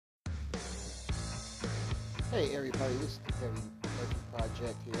Hey everybody, this is the Petty Murphy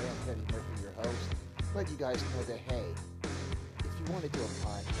Project here. I'm Petty Murphy, your host. Let you guys know that, hey, if you want to do a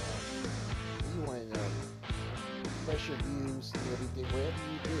podcast, you want to know pressure views and everything, whatever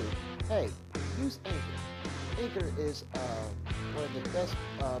you do, hey, use Anchor. Anchor is one of the best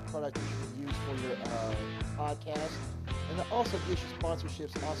products you can use for your podcast. And it also gives you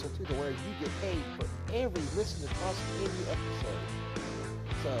sponsorships also too, to where you get paid for every listen across every episode.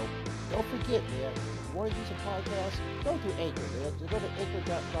 So don't forget, man, if you want to use a podcast, go to Anchor, man. Just go to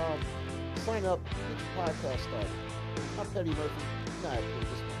anchor.com, sign up, get your podcast started. I'm Petty Murphy. Not a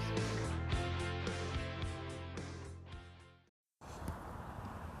this message.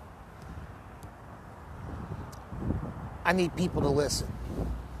 I need people to listen.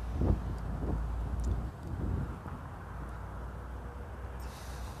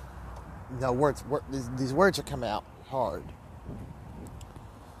 No, these words are coming out hard.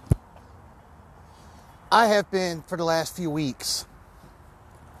 I have been, for the last few weeks,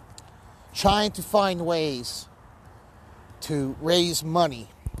 trying to find ways to raise money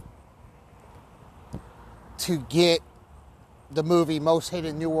to get the movie Most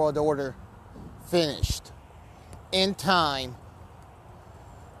Hated New World Order finished in time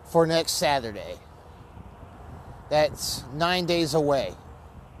for next Saturday. That's 9 days away.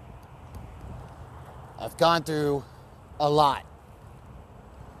 I've gone through a lot.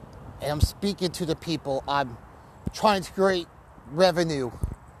 And I'm speaking to the people. I'm trying to create revenue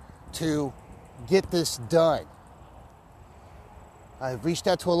to get this done. I've reached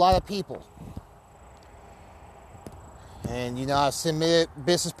out to a lot of people. And, I've submitted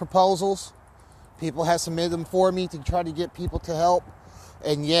business proposals. People have submitted them for me to try to get people to help.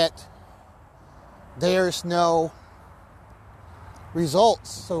 And yet, there's no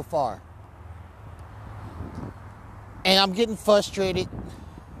results so far. And I'm getting frustrated.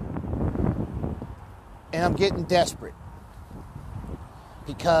 And I'm getting desperate.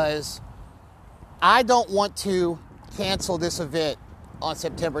 Because I don't want to cancel this event on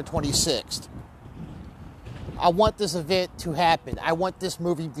September 26th. I want this event to happen. I want this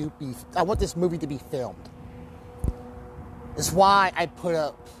movie to be filmed. It's why I put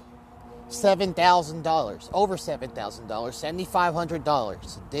up $7,000, over $7,000,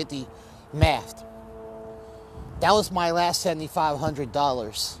 $7,500. Did the math. That was my last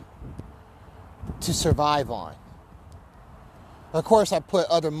 $7,500 to survive on. Of course, I put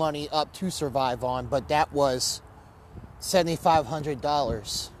other money up to survive on, but that was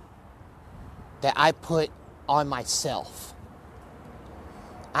 $7,500 that I put on myself.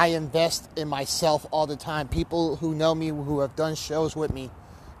 I invest in myself all the time. People who know me, who have done shows with me,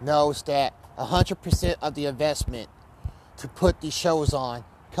 knows that 100% of the investment to put these shows on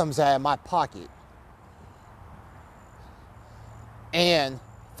comes out of my pocket. And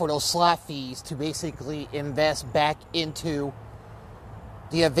for those slot fees to basically invest back into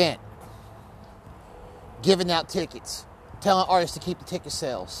the event. Giving out tickets. Telling artists to keep the ticket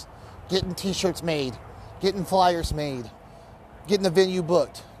sales. Getting t-shirts made. Getting flyers made. Getting the venue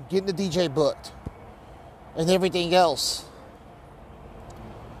booked. Getting the DJ booked. And everything else.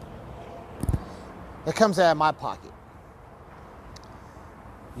 That comes out of my pocket.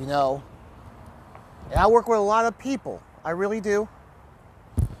 And I work with a lot of people. I really do.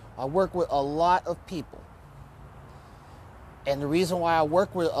 I work with a lot of people. And the reason why I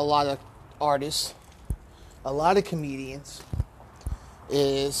work with a lot of artists, a lot of comedians,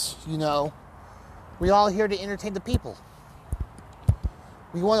 is, we all here to entertain the people.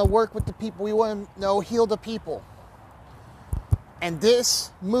 We want to work with the people. We want to, heal the people. And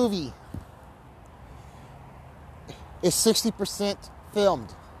this movie is 60%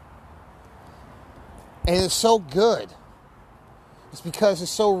 filmed. And it's so good. It's because it's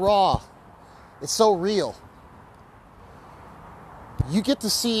so raw. It's so real. You get to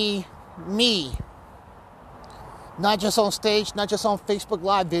see me, not just on stage, not just on Facebook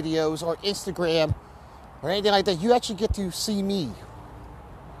Live videos or Instagram or anything like that. You actually get to see me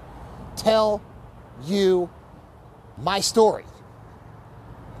tell you my story.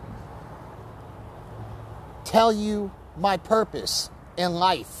 Tell you my purpose in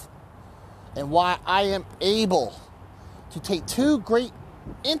life and why I am able to take two great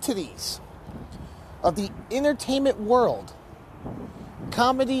entities of the entertainment world,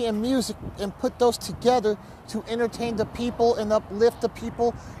 comedy and music, and put those together to entertain the people and uplift the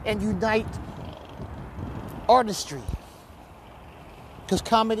people and unite artistry. Because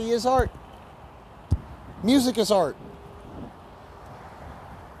comedy is art. Music is art.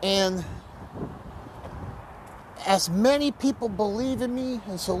 And as many people believe in me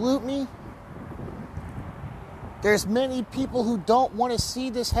and salute me, there's many people who don't want to see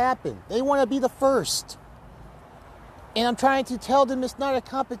this happen. They want to be the first. And I'm trying to tell them it's not a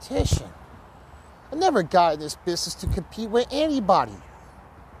competition. I never got in this business to compete with anybody.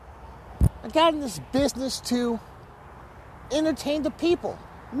 I got in this business to entertain the people,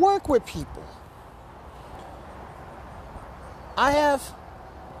 work with people. I have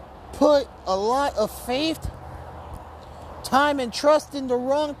put a lot of faith, time, and trust in the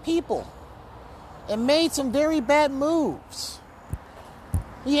wrong people and made some very bad moves.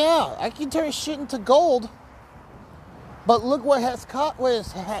 Yeah, I can turn shit into gold, but look what has cost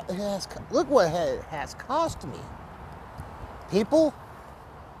me. People,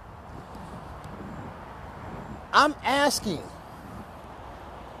 I'm asking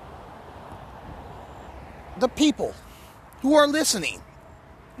the people who are listening,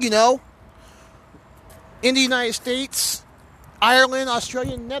 in the United States, Ireland,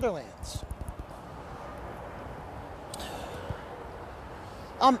 Australia, Netherlands.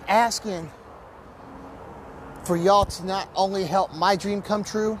 I'm asking for y'all to not only help my dream come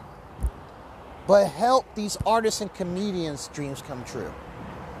true, but help these artists and comedians' dreams come true.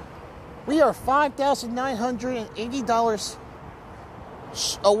 We are $5,980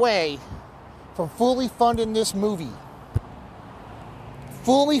 away from fully funding this movie.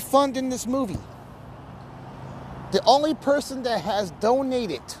 Fully funding this movie. The only person that has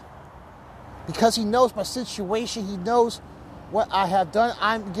donated, because he knows my situation, he knows what I have done,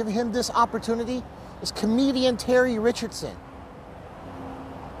 I'm giving him this opportunity, is comedian Terry Richardson.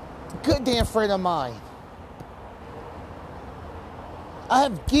 Good damn friend of mine. I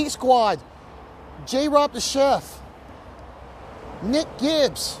have Geek Squad, J-Rob the Chef, Nick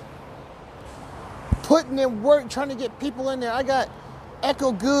Gibbs, putting in work, trying to get people in there. I got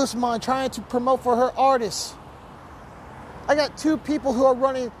Echo Guzman trying to promote for her artists. I got two people who are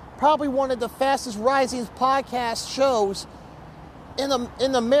running probably one of the fastest rising podcast shows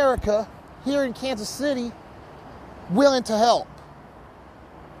in America, here in Kansas City, willing to help.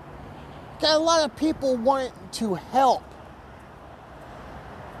 Got a lot of people wanting to help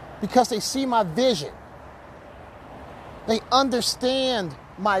because they see my vision. They understand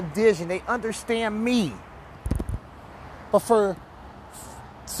my vision. They understand me. But for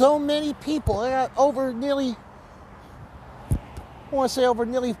so many people, I got over nearly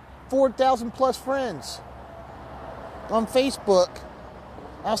 4,000 plus friends on Facebook.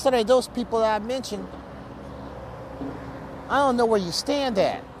 Outside of those people that I mentioned, I don't know where you stand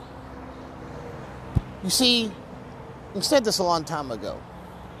at. You see, I said this a long time ago.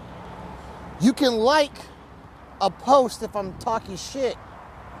 You can like a post if I'm talking shit.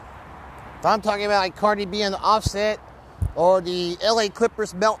 If I'm talking about like Cardi B and Offset, or the LA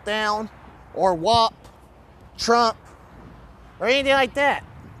Clippers meltdown, or WAP, Trump, or anything like that.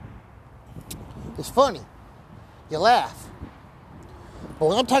 It's funny. You laugh. But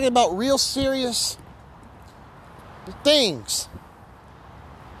when I'm talking about real serious things,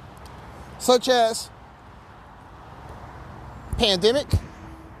 such as pandemic,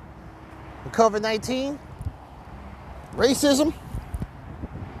 COVID-19, racism,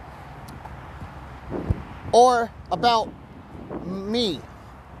 or about me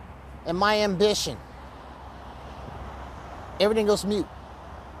and my ambition, everything goes mute.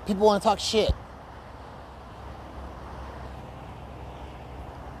 People want to talk shit.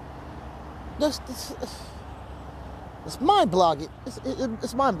 It's mind-blowing.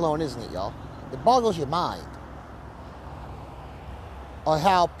 It's mind-blowing, isn't it, y'all? It boggles your mind on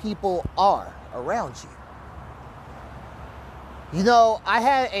how people are around you. I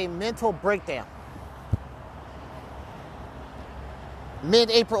had a mental breakdown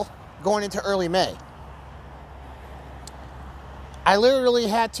mid-April going into early May. I literally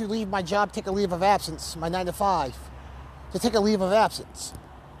had to leave my job, take a leave of absence, my 9 to 5, to take a leave of absence,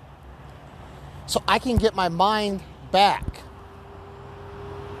 so I can get my mind back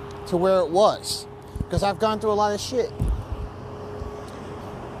to where it was. Because I've gone through a lot of shit.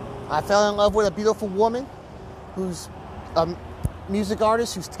 I fell in love with a beautiful woman who's a music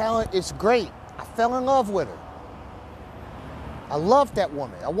artist whose talent is great. I fell in love with her. I loved that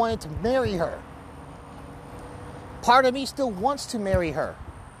woman. I wanted to marry her. Part of me still wants to marry her.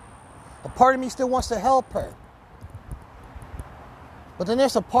 A part of me still wants to help her. But then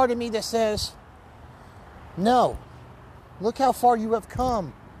there's a part of me that says, no, look how far you have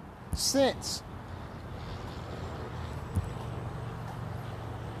come since.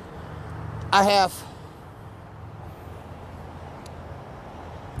 I have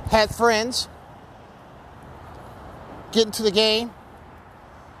had friends get into the game,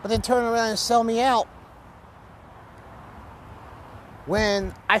 but then turn around and sell me out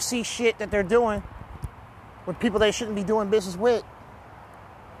when I see shit that they're doing with people they shouldn't be doing business with.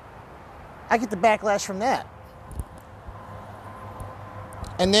 I get the backlash from that.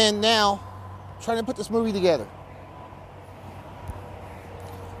 And then now, trying to put this movie together.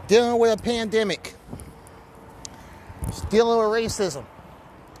 Dealing with a pandemic. Dealing with racism.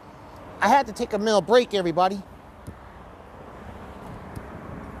 I had to take a mental break, everybody.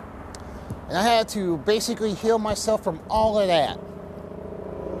 And I had to basically heal myself from all of that.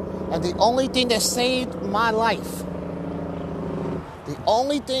 And the only thing that saved my life,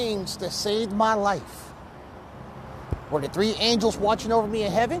 were the 3 angels watching over me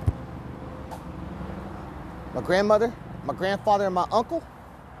in heaven, my grandmother, my grandfather, and my uncle,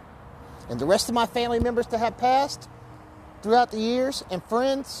 and the rest of my family members that have passed throughout the years, and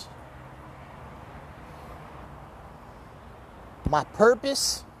friends. My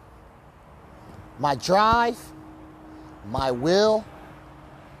purpose, my drive, my will,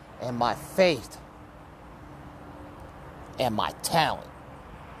 and my faith, and my talent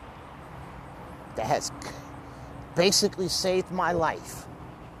that has basically saved my life.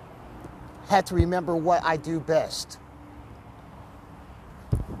 Had to remember what I do best.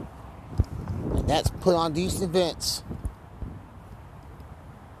 And that's put on these events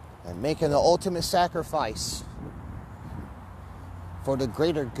and making the ultimate sacrifice for the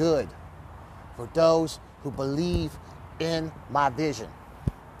greater good, for those who believe in my vision.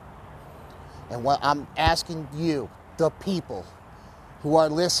 And what I'm asking you, the people who are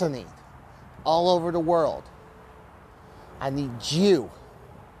listening all over the world, I need you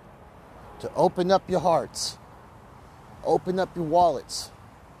to open up your hearts, open up your wallets,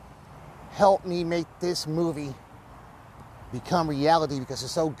 help me make this movie become reality because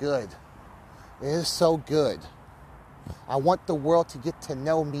it's so good. It is so good. I want the world to get to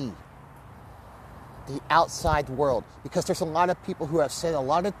know me, the outside world, because there's a lot of people who have said a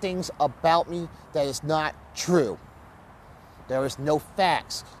lot of things about me that is not true. There is no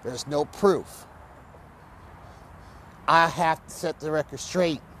facts. There's no proof. I have to set the record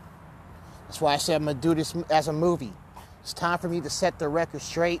straight. That's why I said I'm going to do this as a movie. It's time for me to set the record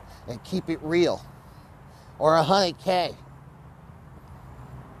straight and keep it real. Or 100K.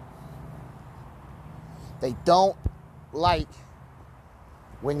 They don't like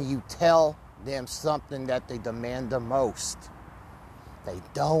when you tell them something that they demand the most. They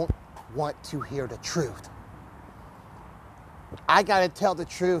don't want to hear the truth. I gotta tell the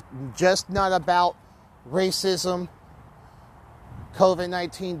truth, just not about racism,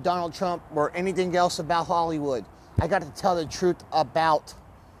 COVID-19, Donald Trump, or anything else about Hollywood. I gotta tell the truth about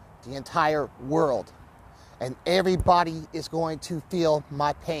the entire world. And everybody is going to feel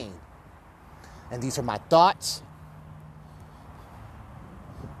my pain. And these are my thoughts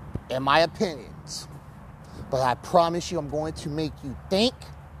and my opinions. But I promise you, I'm going to make you think,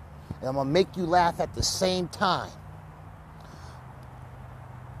 and I'm going to make you laugh at the same time.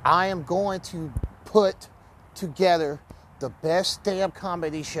 I am going to put together the best damn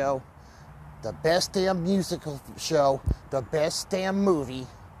comedy show, the best damn musical show, the best damn movie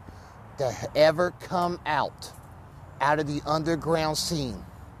that ever come out of the underground scene.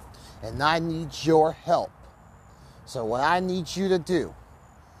 And I need your help. So what I need you to do,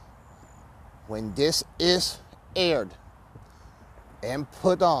 when this is aired and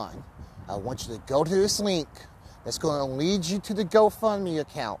put on, I want you to go to this link that's going to lead you to the GoFundMe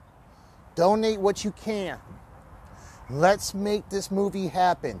account. Donate what you can. Let's make this movie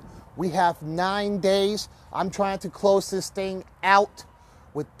happen. We have 9 days. I'm trying to close this thing out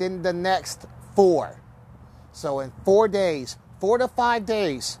within the next 4. So in 4 days, 4 to 5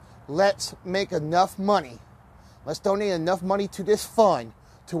 days, let's make enough money. Let's donate enough money to this fund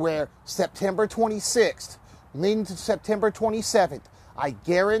to where September 26th, leading to September 27th, I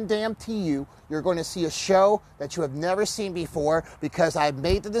guarantee you're going to see a show that you have never seen before, because I've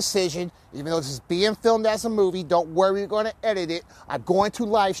made the decision, even though this is being filmed as a movie, don't worry, we're going to edit it. I'm going to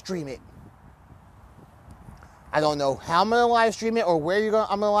live stream it. I don't know how I'm going to live stream it or where I'm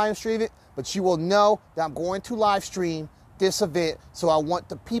going to live stream it, but you will know that I'm going to live stream this event. So I want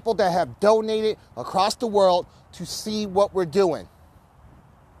the people that have donated across the world to see what we're doing.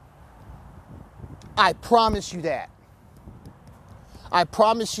 I promise you that. I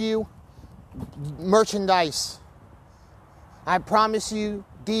promise you merchandise. I promise you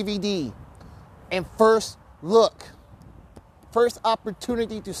DVD. And first look. First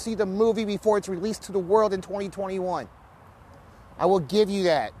opportunity to see the movie before it's released to the world in 2021. I will give you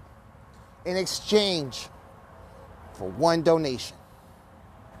that in exchange for one donation.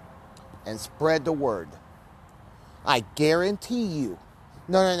 And spread the word. I guarantee you.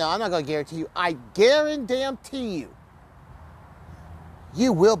 No, I'm not going to guarantee you. I guarantee you.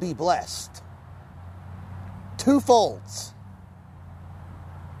 You will be blessed. Twofolds.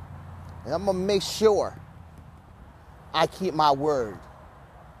 And I'm going to make sure I keep my word.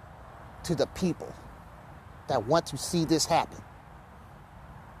 to the people that want to see this happen.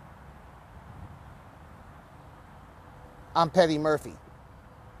 I'm Petty Murphy,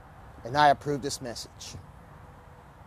 and I approve this message.